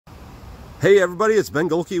Hey everybody, it's Ben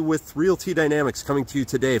Golke with Realty Dynamics coming to you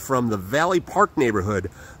today from the Valley Park neighborhood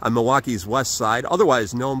on Milwaukee's west side,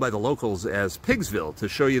 otherwise known by the locals as Pigsville, to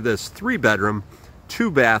show you this 3-bedroom,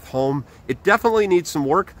 2-bath home. It definitely needs some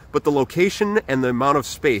work, but the location and the amount of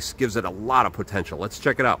space gives it a lot of potential. Let's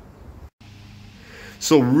check it out.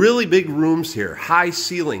 So really big rooms here, high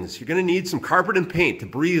ceilings. You're going to need some carpet and paint to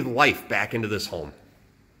breathe life back into this home.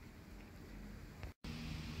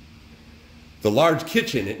 The large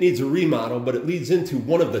kitchen, it needs a remodel, but it leads into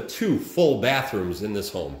one of the 2 full bathrooms in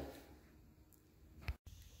this home.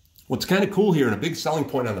 What's kind of cool here and a big selling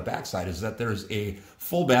point on the backside is that there's a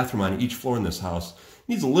full bathroom on each floor in this house. It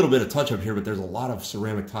needs a little bit of touch up here, but there's a lot of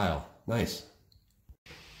ceramic tile. Nice.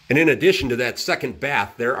 And in addition to that second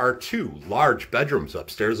bath, there are 2 large bedrooms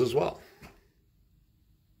upstairs as well.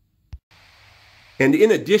 And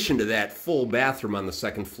in addition to that full bathroom on the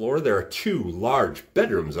second floor, there are 2 large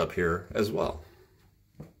bedrooms up here as well.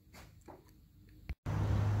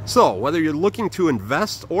 So, whether you're looking to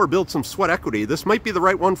invest or build some sweat equity, this might be the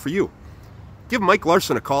right one for you. Give Mike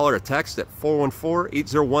Larson a call or a text at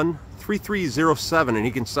 414-801-3307 and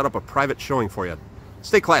he can set up a private showing for you.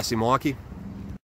 Stay classy, Milwaukee.